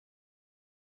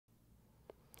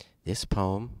This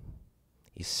poem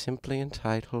is simply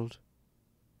entitled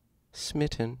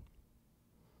Smitten.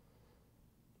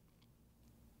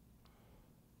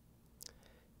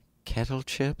 Kettle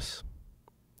chips,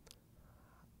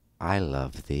 I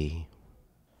love thee.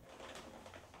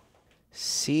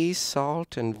 Sea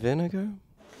salt and vinegar,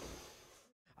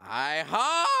 I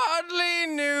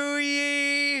hardly knew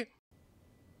ye.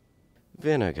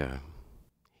 Vinegar,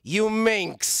 you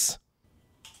minx!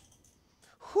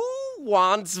 Who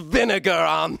wants vinegar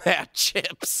on their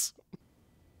chips?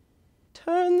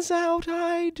 Turns out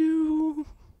I do.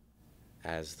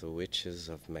 As the witches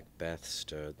of Macbeth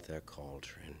stirred their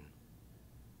cauldron,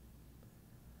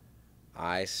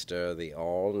 I stir the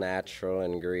all-natural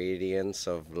ingredients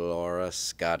of Laura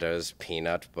Scudder's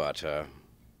peanut butter.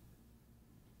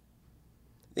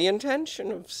 The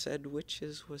intention of said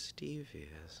witches was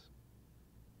devious,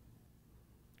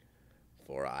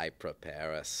 for I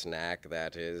prepare a snack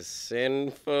that is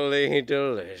sinfully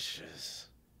delicious.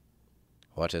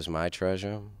 What is my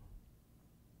treasure?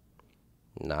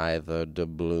 Neither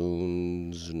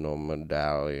doubloons nor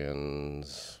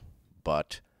medallions,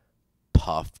 but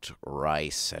puffed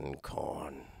rice and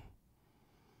corn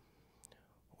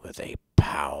with a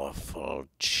powerful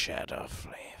cheddar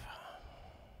flavor.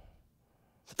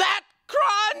 That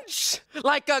crunch!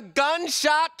 Like a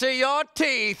gunshot to your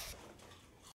teeth!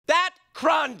 That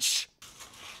crunch!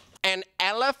 An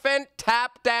elephant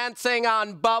tap dancing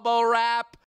on bubble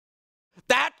wrap?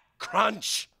 That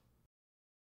crunch!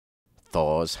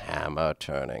 Thor's hammer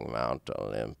turning Mount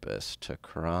Olympus to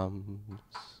crumbs.